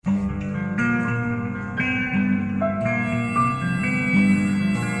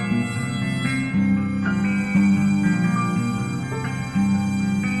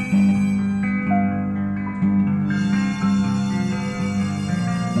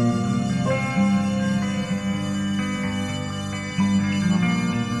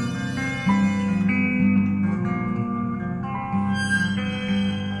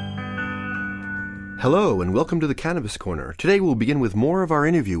Hello, and welcome to the Cannabis Corner. Today we'll begin with more of our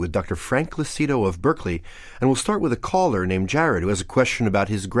interview with Dr. Frank Lucido of Berkeley, and we'll start with a caller named Jared who has a question about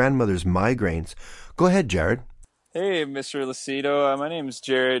his grandmother's migraines. Go ahead, Jared. Hey, Mr. Lucido. My name is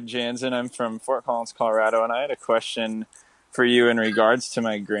Jared Jansen. I'm from Fort Collins, Colorado, and I had a question for you in regards to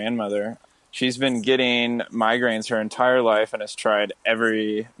my grandmother. She's been getting migraines her entire life and has tried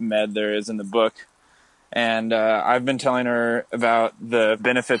every med there is in the book. And I've been telling her about the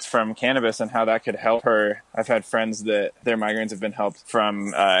benefits from cannabis and how that could help her. I've had friends that their migraines have been helped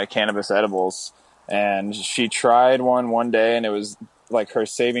from cannabis edibles. And she tried one day, and it was like her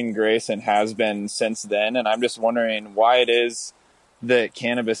saving grace and has been since then. And I'm just wondering why it is that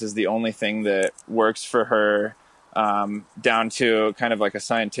cannabis is the only thing that works for her, down to kind of like a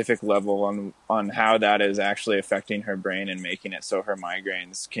scientific level on how that is actually affecting her brain and making it so her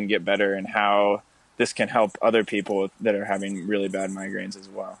migraines can get better, and how this can help other people that are having really bad migraines as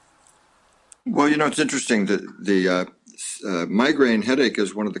well. Well, it's interesting that the migraine headache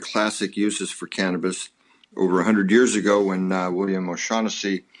is one of the classic uses for cannabis. Over 100 years ago, when William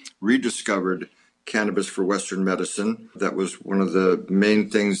O'Shaughnessy rediscovered cannabis for Western medicine, that was one of the main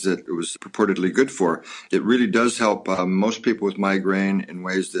things that it was purportedly good for. It really does help most people with migraine in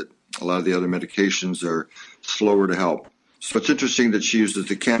ways that a lot of the other medications are slower to help. So it's interesting that she uses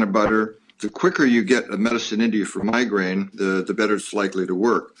the canna butter. The quicker you get a medicine into you for migraine, the better it's likely to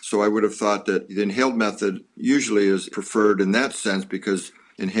work. So I would have thought that the inhaled method usually is preferred in that sense, because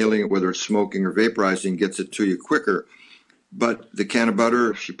inhaling it, whether it's smoking or vaporizing, gets it to you quicker. But the canna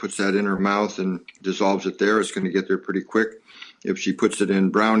butter, if she puts that in her mouth and dissolves it there, it's going to get there pretty quick. If she puts it in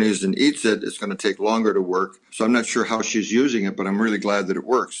brownies and eats it, it's going to take longer to work. So I'm not sure how she's using it, but I'm really glad that it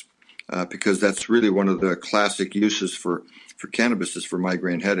works, because that's really one of the classic uses for cannabis is for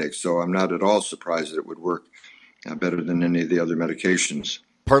migraine headaches. So I'm not at all surprised that it would work better than any of the other medications.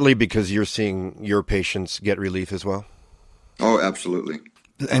 Partly because you're seeing your patients get relief as well? Oh, absolutely.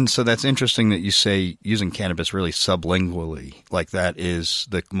 And so that's interesting that you say using cannabis really sublingually, like that is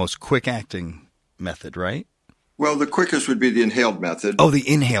the most quick-acting method, right? Well, the quickest would be the inhaled method. Oh, the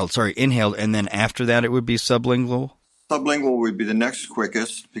inhaled, and then after that it would be sublingual? Sublingual would be the next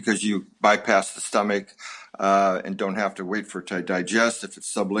quickest, because you bypass the stomach and don't have to wait for it to digest if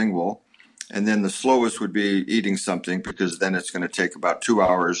it's sublingual. And then the slowest would be eating something, because then it's going to take about 2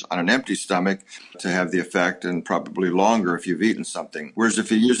 hours on an empty stomach to have the effect, and probably longer if you've eaten something. Whereas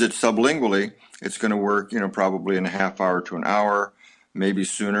if you use it sublingually, it's going to work, probably in a half hour to an hour, maybe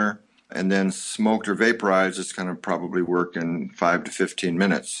sooner. And then smoked or vaporized, it's going to probably work in 5 to 15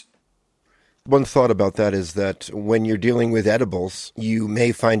 minutes. One thought about that is that when you're dealing with edibles, you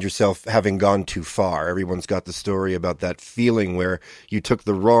may find yourself having gone too far. Everyone's got the story about that feeling where you took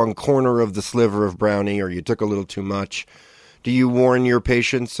the wrong corner of the sliver of brownie, or you took a little too much. Do you warn your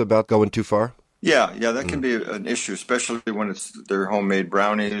patients about going too far? Yeah, that can be an issue, especially when it's their homemade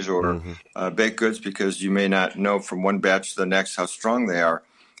brownies or baked goods, because you may not know from one batch to the next how strong they are.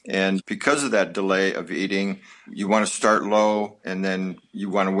 And because of that delay of eating, you want to start low, and then you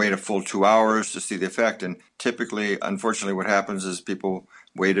want to wait a full 2 hours to see the effect. And typically, unfortunately, what happens is people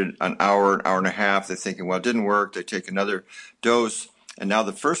waited an hour and a half. They're thinking, well, it didn't work. They take another dose, and now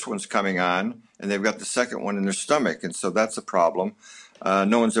the first one's coming on, and they've got the second one in their stomach. And so that's a problem.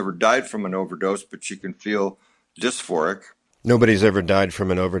 No one's ever died from an overdose, but you can feel dysphoric. Nobody's ever died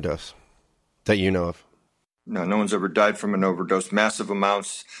from an overdose that you know of? No one's ever died from an overdose. Massive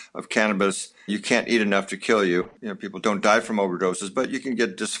amounts of cannabis, you can't eat enough to kill you. People don't die from overdoses, but you can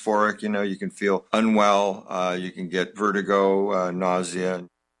get dysphoric, you can feel unwell, you can get vertigo, nausea.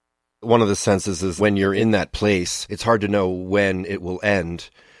 One of the senses is when you're in that place, it's hard to know when it will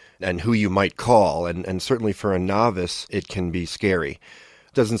end and who you might call. And certainly for a novice, it can be scary.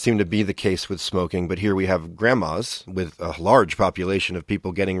 Doesn't seem to be the case with smoking, but here we have grandmas with a large population of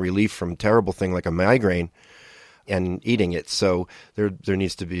people getting relief from a terrible thing like a migraine and eating it. So there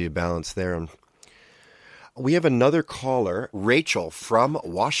needs to be a balance there. We have another caller, Rachel from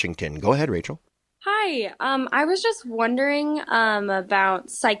Washington. Go ahead, Rachel. Hi. I was just wondering about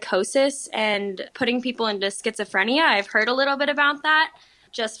psychosis and putting people into schizophrenia. I've heard a little bit about that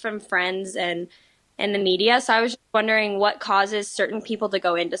just from friends and in the media. So I was just wondering what causes certain people to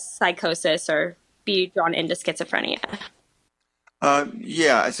go into psychosis or be drawn into schizophrenia.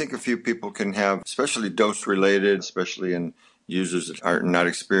 I think a few people can have, especially dose-related, especially in users that are not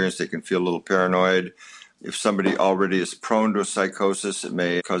experienced, they can feel a little paranoid. If somebody already is prone to a psychosis, it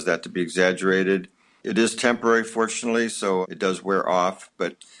may cause that to be exaggerated. It is temporary, fortunately, so it does wear off,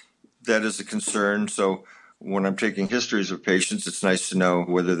 but that is a concern. So when I'm taking histories of patients, it's nice to know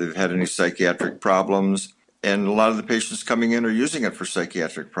whether they've had any psychiatric problems. And a lot of the patients coming in are using it for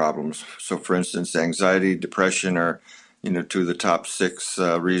psychiatric problems. So, for instance, anxiety, depression are, two of the top 6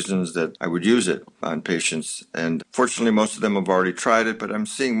 reasons that I would use it on patients. And fortunately, most of them have already tried it, but I'm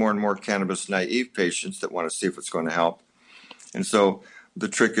seeing more and more cannabis-naive patients that want to see if it's going to help. And so the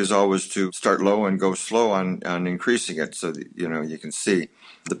trick is always to start low and go slow on increasing it so that, you can see.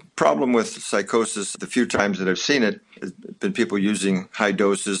 The problem with psychosis, the few times that I've seen it, has been people using high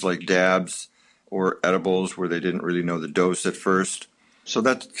doses like dabs or edibles where they didn't really know the dose at first. So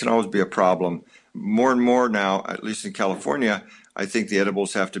that can always be a problem. More and more now, at least in California, I think the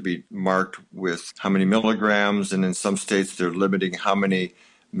edibles have to be marked with how many milligrams, and in some states they're limiting how many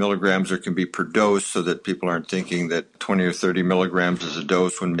milligrams there can be per dose so that people aren't thinking that 20 or 30 milligrams is a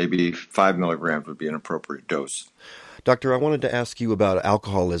dose when maybe 5 milligrams would be an appropriate dose. Doctor, I wanted to ask you about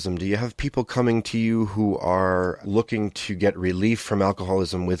alcoholism. Do you have people coming to you who are looking to get relief from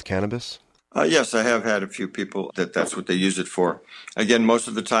alcoholism with cannabis? Yes, I have had a few people that's what they use it for. Again, most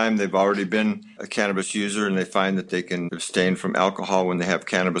of the time they've already been a cannabis user and they find that they can abstain from alcohol when they have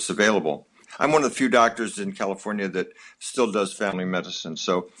cannabis available. I'm one of the few doctors in California that still does family medicine,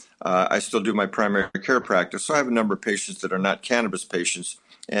 so I still do my primary care practice. So I have a number of patients that are not cannabis patients,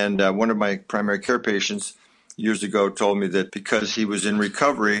 and one of my primary care patients years ago told me that because he was in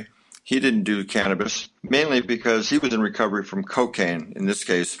recovery, he didn't do cannabis, mainly because he was in recovery from cocaine in this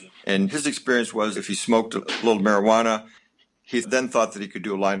case. And his experience was if he smoked a little marijuana, he then thought that he could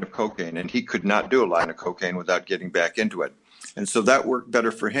do a line of cocaine, and he could not do a line of cocaine without getting back into it. And so that worked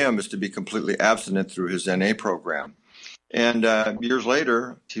better for him is to be completely abstinent through his NA program. And years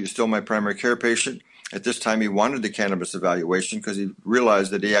later, he was still my primary care patient. At this time, he wanted the cannabis evaluation because he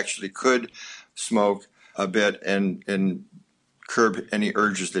realized that he actually could smoke a bit and curb any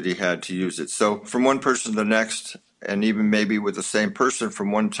urges that he had to use it. So from one person to the next, and even maybe with the same person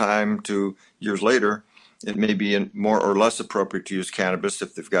from one time to years later, it may be more or less appropriate to use cannabis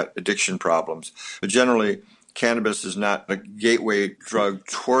if they've got addiction problems. But generally, cannabis is not a gateway drug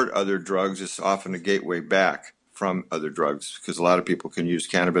toward other drugs. It's often a gateway back from other drugs because a lot of people can use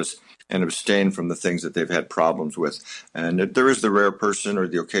cannabis and abstain from the things that they've had problems with. And there is the rare person or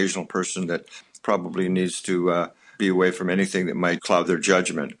the occasional person that probably needs to be away from anything that might cloud their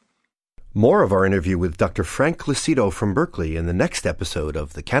judgment. More of our interview with Dr. Frank Lucido from Berkeley in the next episode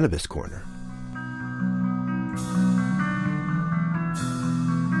of The Cannabis Corner.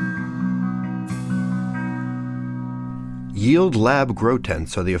 Yield Lab grow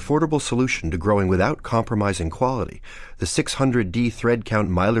tents are the affordable solution to growing without compromising quality. The 600D thread count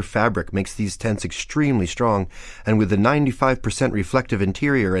Mylar fabric makes these tents extremely strong, and with the 95% reflective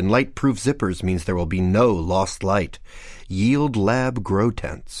interior and light-proof zippers means there will be no lost light. Yield Lab grow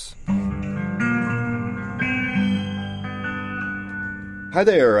tents. Hi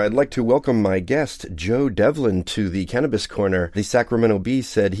there. I'd like to welcome my guest, Joe Devlin, to the Cannabis Corner. The Sacramento Bee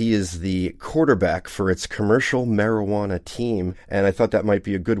said he is the quarterback for its commercial marijuana team, and I thought that might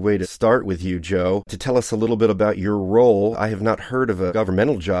be a good way to start with you, Joe, to tell us a little bit about your role. I have not heard of a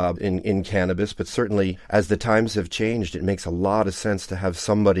governmental job in cannabis, but certainly as the times have changed, it makes a lot of sense to have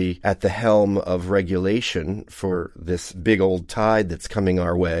somebody at the helm of regulation for this big old tide that's coming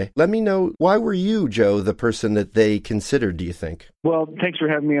our way. Let me know, why were you, Joe, the person that they considered, do you think? Well, thanks for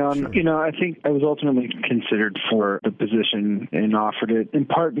having me on. Sure. I think I was ultimately considered for the position and offered it, in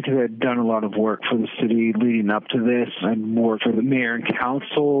part because I had done a lot of work for the city leading up to this. I'd worked for the mayor and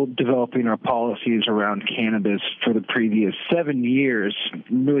council, developing our policies around cannabis for the previous 7 years,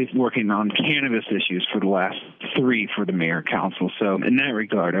 really working on cannabis issues for the last 3 for the mayor and council. So in that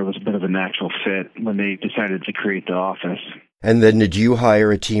regard, I was a bit of a natural fit when they decided to create the office. And then did you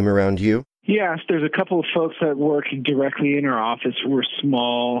hire a team around you? Yes, there's a couple of folks that work directly in our office. We're a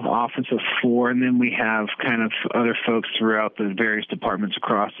small office of 4, and then we have kind of other folks throughout the various departments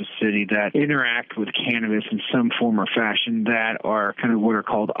across the city that interact with cannabis in some form or fashion that are kind of what are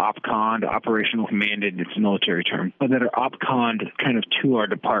called OPCON, operational commanded, it's a military term, but that are OPCON kind of to our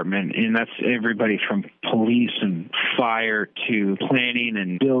department, and that's everybody from police and fire to planning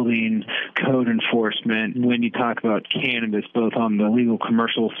and building, code enforcement. When you talk about cannabis, both on the legal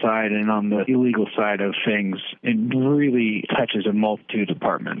commercial side and on the illegal side of things, it really touches a multitude of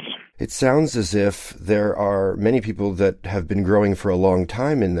departments. It sounds as if there are many people that have been growing for a long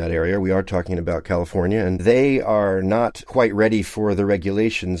time in that area. We are talking about California, and they are not quite ready for the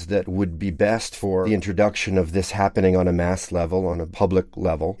regulations that would be best for the introduction of this happening on a mass level, on a public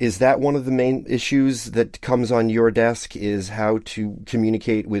level. Is that one of the main issues that comes on your desk, is how to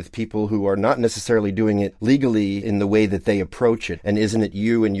communicate with people who are not necessarily doing it legally in the way that they approach it? And isn't it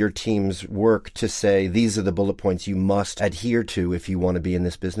you and your team's work to say, these are the bullet points you must adhere to if you want to be in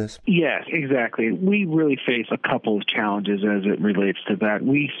this business? Yes, exactly. We really face a couple of challenges as it relates to that.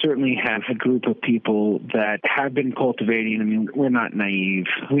 We certainly have a group of people that have been cultivating. I mean, we're not naive.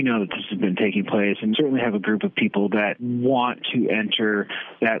 We know that this has been taking place, and certainly have a group of people that want to enter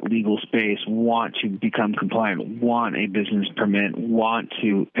that legal space, want to become compliant, want a business permit, want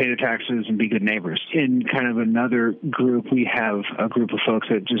to pay their taxes and be good neighbors. In kind of another group, we have a group of folks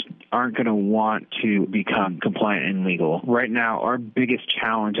that just aren't going to want to become compliant and legal. Right now, our biggest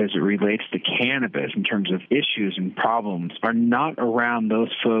challenge as it relates to cannabis in terms of issues and problems are not around those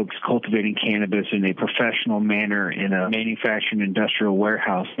folks cultivating cannabis in a professional manner in a manufacturing industrial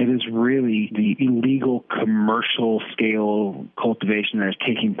warehouse. It is really the illegal commercial scale cultivation that is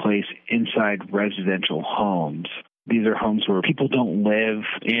taking place inside residential homes. These are homes where people don't live,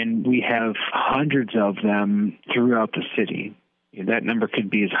 and we have hundreds of them throughout the city. That number could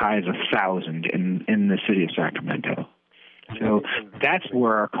be as high as 1,000 in the city of Sacramento. So that's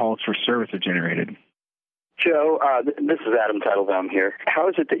where our calls for service are generated. Joe, this is Adam Teitelbaum here. How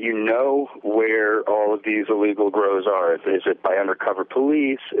is it that you know where all of these illegal grows are? Is it by undercover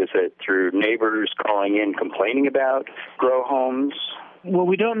police? Is it through neighbors calling in complaining about grow homes? Well,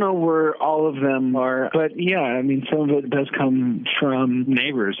 we don't know where all of them are, but yeah, I mean, some of it does come from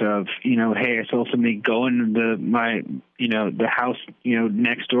neighbors of, hey, I saw somebody go into the house,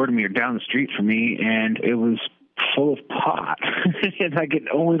 next door to me or down the street from me, and it was full of pot. And the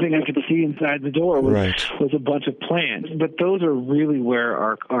only thing I could see inside the door was a bunch of plants. But those are really where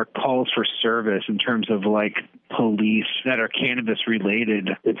our calls for service in terms of police that are cannabis related.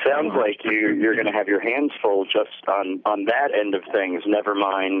 It sounds like you're going to have your hands full just on that end of things, never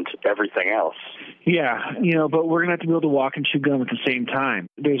mind everything else. Yeah, but we're going to have to be able to walk and chew gum at the same time.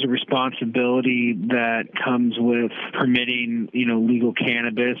 There's a responsibility that comes with permitting, legal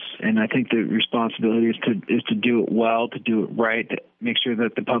cannabis, and I think the responsibility is to do it well, to do it right, to make sure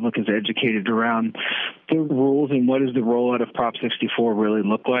that the public is educated around the rules and what does the rollout of Prop 64 really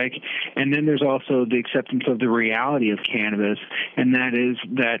look like. And then there's also the acceptance of the reality of cannabis, and that is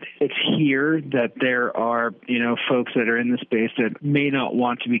that it's here, that there are, folks that are in the space that may not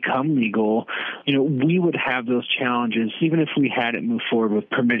want to become legal. We would have those challenges even if we hadn't moved forward with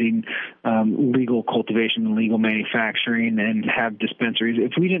permitting legal cultivation and legal manufacturing and have dispensaries.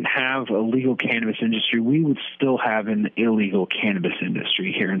 If we didn't have a legal cannabis industry, we would still have an illegal cannabis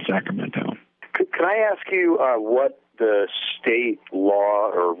industry here in Sacramento. Can I ask you what the state law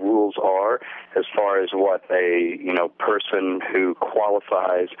or rules are as far as what a person who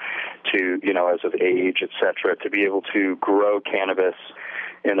qualifies to as of age, et cetera, to be able to grow cannabis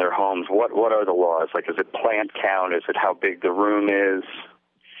in their homes? What are the laws? Is it plant count? Is it how big the room is?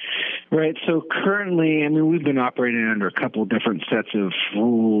 Right. So currently, we've been operating under a couple of different sets of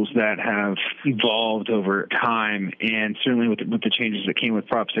rules that have evolved over time, and certainly with the changes that came with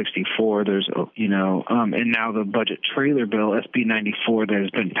Prop 64, there's, and now the budget trailer bill, SB 94, that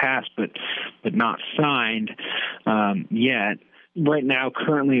has been passed but not signed yet. Right now,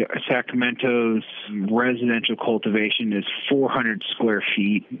 currently, Sacramento's residential cultivation is 400 square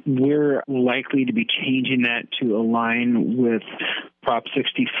feet. We're likely to be changing that to align with Prop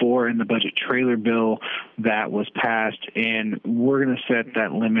 64 and the budget trailer bill that was passed, and we're going to set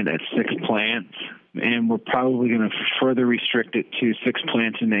that limit at 6 plants. And we're probably going to further restrict it to 6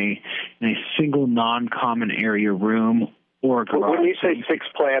 plants in a single non-common area room. Or when you say 6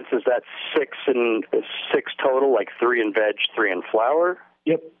 plants, is that 6 total, 3 in veg, 3 in flower?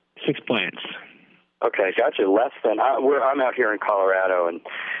 Yep, 6 plants. Okay, gotcha. Less than I'm out here in Colorado, and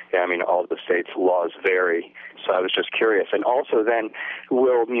all the states' laws vary. So I was just curious. And also, then,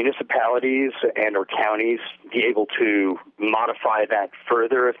 will municipalities and or counties be able to modify that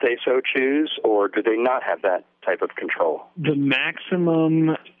further if they so choose, or do they not have that type of control? The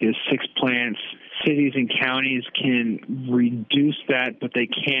maximum is 6 plants. Cities and counties can reduce that, but they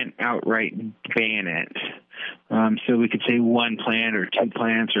can't outright ban it. So we could say 1 plant or 2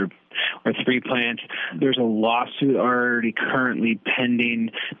 plants or 3 plants. There's a lawsuit already currently pending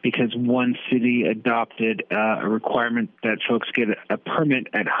because one city adopted a requirement that folks get a permit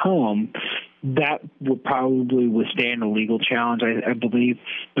at home. That will probably withstand a legal challenge, I believe.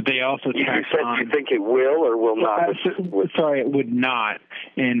 But they also tax on. You think it will or will not? Sorry, it would not.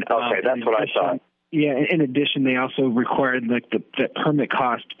 And okay, that's what I thought. Yeah, in addition, they also required that permit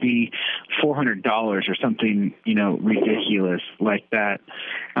cost to be $400 or something, ridiculous like that.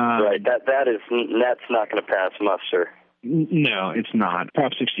 Right, that's not going to pass muster. No, it's not.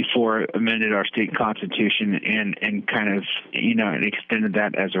 Prop 64 amended our state constitution and kind of, and extended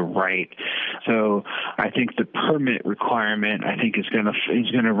that as a right. So I think the permit requirement, I think, is going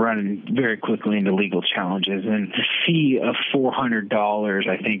to run very quickly into legal challenges. And the fee of $400,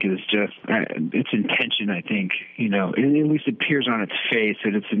 I think, is just its intention. I think, it at least appears on its face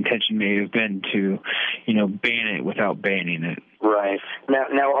that its intention may have been to, ban it without banning it. Right.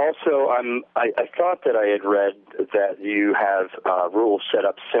 Now also, I thought that I had read that you have rules set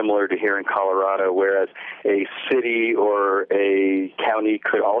up similar to here in Colorado, whereas a city or a county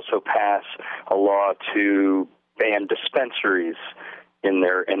could also pass a law to ban dispensaries in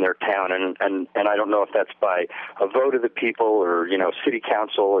their town, and I don't know if that's by a vote of the people or city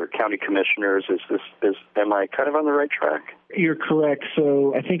council or county commissioners. Am I kind of on the right track? You're correct.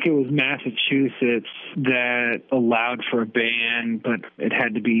 So I think it was Massachusetts that allowed for a ban, but it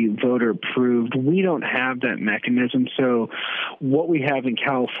had to be voter approved. We don't have that mechanism. So what we have in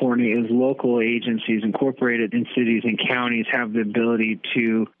California is local agencies incorporated in cities and counties have the ability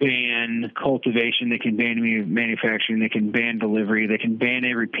to ban cultivation. They can ban manufacturing. They can ban delivery. They can ban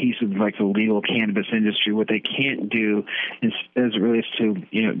every piece of the legal cannabis industry. What they can't do is, as it relates to,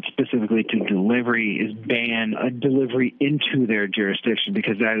 specifically to delivery, is ban a delivery into their jurisdiction,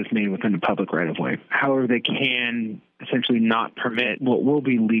 because that is made within the public right-of-way. However, they can essentially not permit what will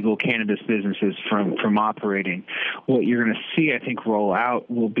be legal cannabis businesses from operating. What you're going to see, I think, roll out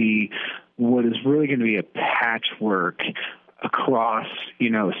will be what is really going to be a patchwork across,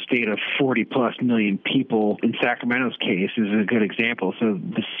 a state of 40-plus million people. In Sacramento's case is a good example. So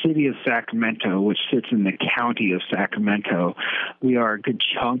the city of Sacramento, which sits in the county of Sacramento, we are a good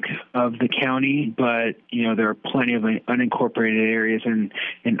chunk of the county, but, there are plenty of unincorporated areas and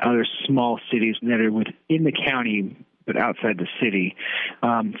other small cities that are within the county but outside the city.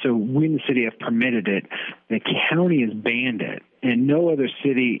 So we in the city have permitted it. The county has banned it, and no other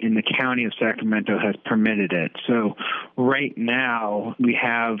city in the county of Sacramento has permitted it. So right now we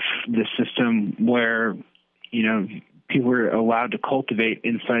have the system where, people are allowed to cultivate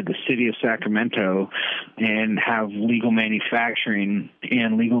inside the city of Sacramento and have legal manufacturing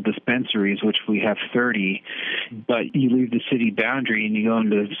and legal dispensaries, which we have 30. But you leave the city boundary and you go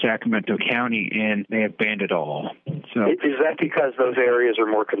into Sacramento County, and they have banned it all. So is that because those areas are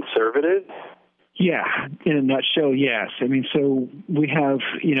more conservative? Yeah, in a nutshell, yes. I mean, so we have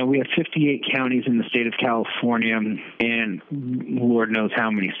 58 counties in the state of California, and Lord knows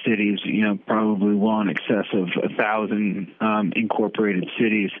how many cities, probably well in excess of 1,000 incorporated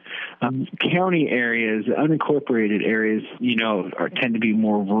cities. County areas, unincorporated areas, tend to be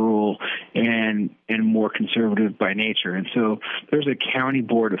more rural and more conservative by nature. And so there's a county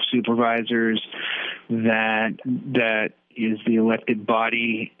board of supervisors that is the elected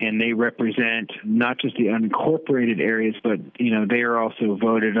body, and they represent not just the unincorporated areas, but, they are also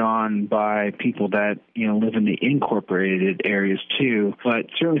voted on by people that, live in the incorporated areas too. But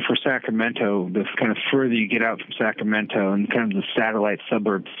certainly for Sacramento, the kind of further you get out from Sacramento and kind of the satellite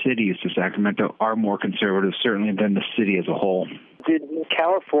suburb cities to Sacramento are more conservative, certainly than the city as a whole. Did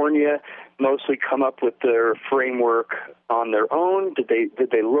California mostly come up with their framework on their own? Did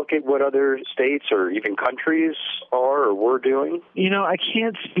they look at what other states or even countries are or were doing? I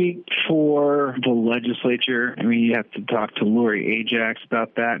can't speak for the legislature. I mean, you have to talk to Lori Ajax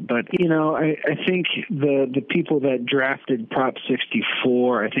about that. But, I think the people that drafted Prop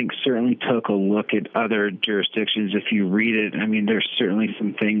 64, I think, certainly took a look at other jurisdictions. If you read it, I mean, there's certainly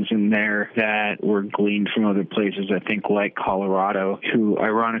some things in there that were gleaned from other places, I think, like Colorado, who,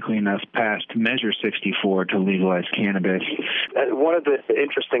 ironically enough, passed Measure 64 to legalize cannabis. One of the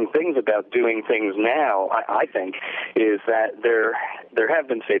interesting things about doing things now, I think, is that there have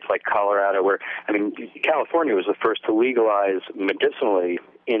been states like Colorado where, California was the first to legalize medicinally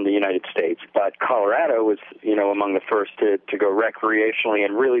in the United States, but Colorado was, among the first to go recreationally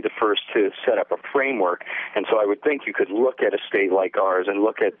and really the first to set up a framework. And so I would think you could look at a state like ours and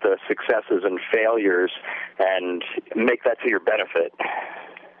look at the successes and failures and make that to your benefit.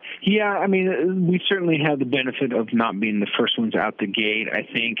 Yeah, we certainly have the benefit of not being the first ones out the gate. I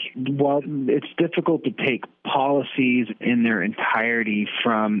think while it's difficult to take policies in their entirety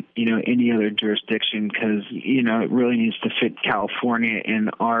from, any other jurisdiction because, it really needs to fit California in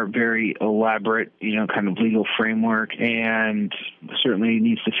our very elaborate, kind of legal framework, and certainly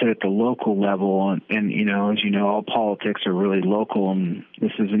needs to fit at the local level. And as you know, all politics are really local, and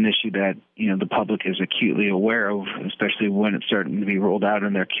this is an issue that, the public is acutely aware of, especially when it's starting to be rolled out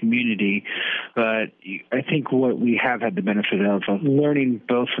in their community. But I think what we have had the benefit of learning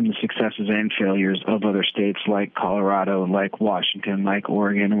both from the successes and failures of other states states like Colorado, like Washington, like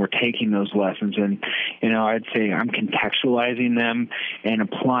Oregon, and we're taking those lessons and, I'd say I'm contextualizing them and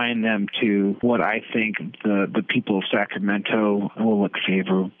applying them to what I think the people of Sacramento will look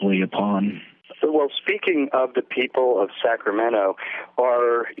favorably upon. Well, speaking of the people of Sacramento,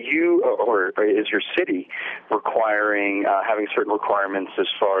 are you or is your city requiring, having certain requirements as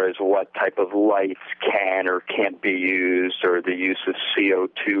far as what type of lights can or can't be used, or the use of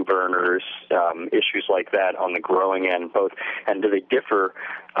CO2 burners, issues like that on the growing end, both, and do they differ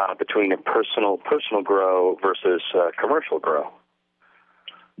between a personal grow versus commercial grow?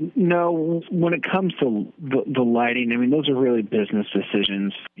 No, when it comes to the lighting, I mean, those are really business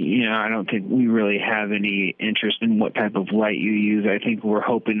decisions. I don't think we really have any interest in what type of light you use. I think we're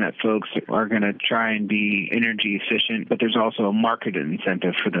hoping that folks are going to try and be energy efficient, but there's also a market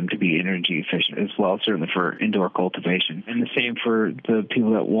incentive for them to be energy efficient as well, certainly for indoor cultivation. And the same for the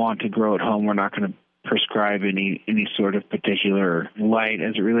people that want to grow at home. We're not going to prescribe any sort of particular light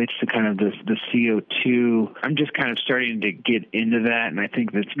as it relates to kind of the CO2. I'm just kind of starting to get into that, and I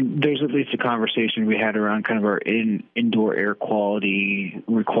think that there's at least a conversation we had around kind of our indoor air quality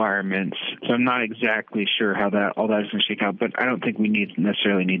requirements. So I'm not exactly sure how all that is going to shake out, but I don't think we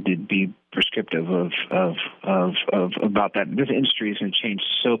necessarily need to be prescriptive of about that. This industry is going to change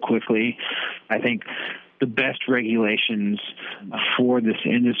so quickly. I think the best regulations for this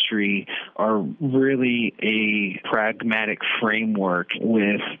industry are really a pragmatic framework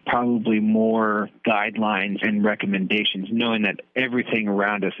with probably more guidelines and recommendations, knowing that everything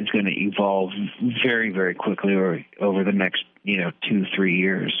around us is going to evolve very, very quickly over the next 2-3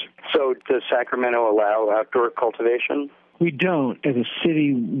 years. So does Sacramento allow outdoor cultivation? We don't. As a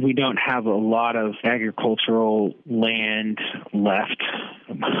city, we don't have a lot of agricultural land left.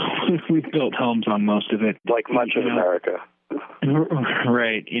 We've built homes on most of it. Like much of America.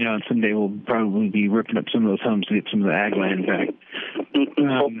 Right. And someday we'll probably be ripping up some of those homes to get some of the ag land back.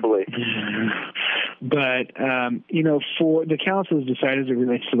 Hopefully. But, for the council has decided as it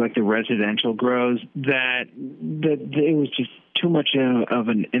relates to like the residential grows that it was just too much of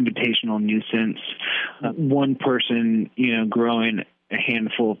an invitational nuisance. One person, growing a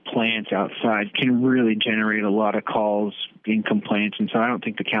handful of plants outside can really generate a lot of calls and complaints, and so I don't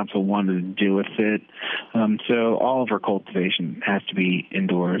think the council wanted to deal with it. So all of our cultivation has to be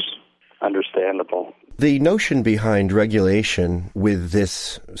indoors. Understandable. The notion behind regulation with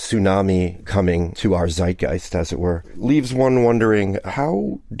this tsunami coming to our zeitgeist, as it were, leaves one wondering,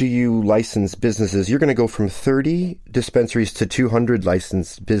 how do you license businesses? You're going to go from 30 dispensaries to 200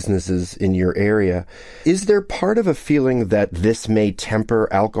 licensed businesses in your area. Is there part of a feeling that this may temper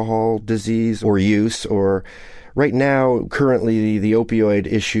alcohol disease or use? Or right now, currently, the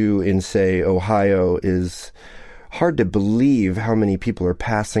opioid issue in, say, Ohio is hard to believe how many people are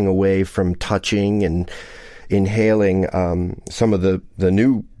passing away from touching and inhaling some of the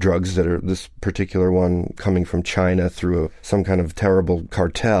new drugs that are this particular one coming from China through some kind of terrible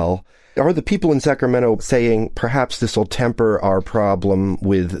cartel. Are the people in Sacramento saying perhaps this will temper our problem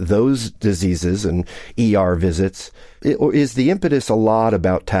with those diseases and ER visits? Or is the impetus a lot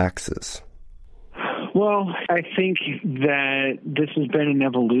about taxes? Well, I think that this has been an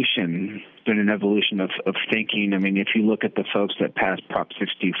evolution. It's been an evolution of thinking. I mean, if you look at the folks that passed Prop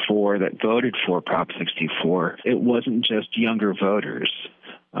 64, that voted for Prop 64, it wasn't just younger voters.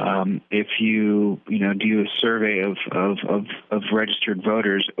 If you do a survey of registered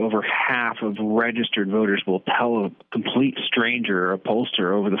voters, over half of registered voters will tell a complete stranger or a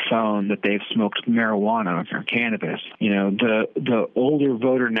pollster over the phone that they've smoked marijuana or cannabis. The older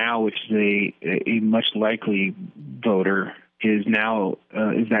voter now, which is a much likely voter, is now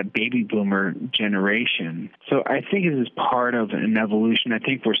is that baby boomer generation. So I think it is part of an evolution. I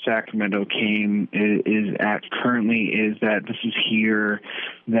think where Sacramento is at currently is that this is here,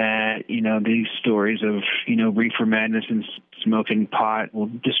 that these stories of reefer madness and smoking pot will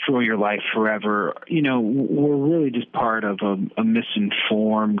destroy your life forever. We're really just part of a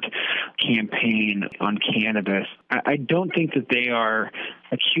misinformed campaign on cannabis. I don't think that they are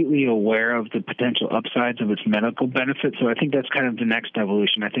acutely aware of the potential upsides of its medical benefits. So I think that's kind of the next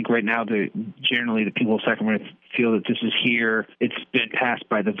evolution. I think right now, generally the people of Sacramento feel that this is here. It's been passed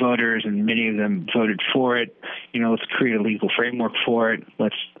by the voters, and many of them voted for it. Let's create a legal framework for it.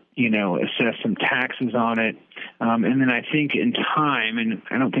 Let's assess some taxes on it. And then I think in time, and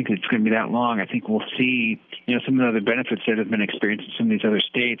I don't think it's going to be that long, I think we'll see, some of the other benefits that have been experienced in some of these other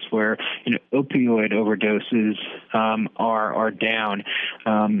states where, opioid overdoses are down.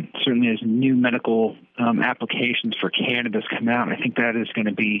 Certainly as new medical applications for cannabis come out, I think that's going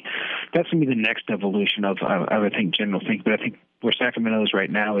to be the next evolution of I think, general thinking. But I think where Sacramento is right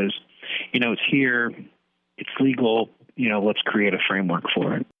now is, it's here. it's legal. Let's create a framework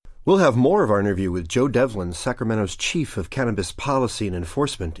for it. We'll have more of our interview with Joe Devlin, Sacramento's Chief of Cannabis Policy and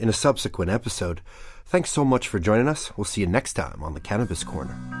Enforcement, in a subsequent episode. Thanks so much for joining us. We'll see you next time on the Cannabis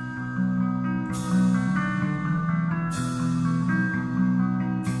Corner.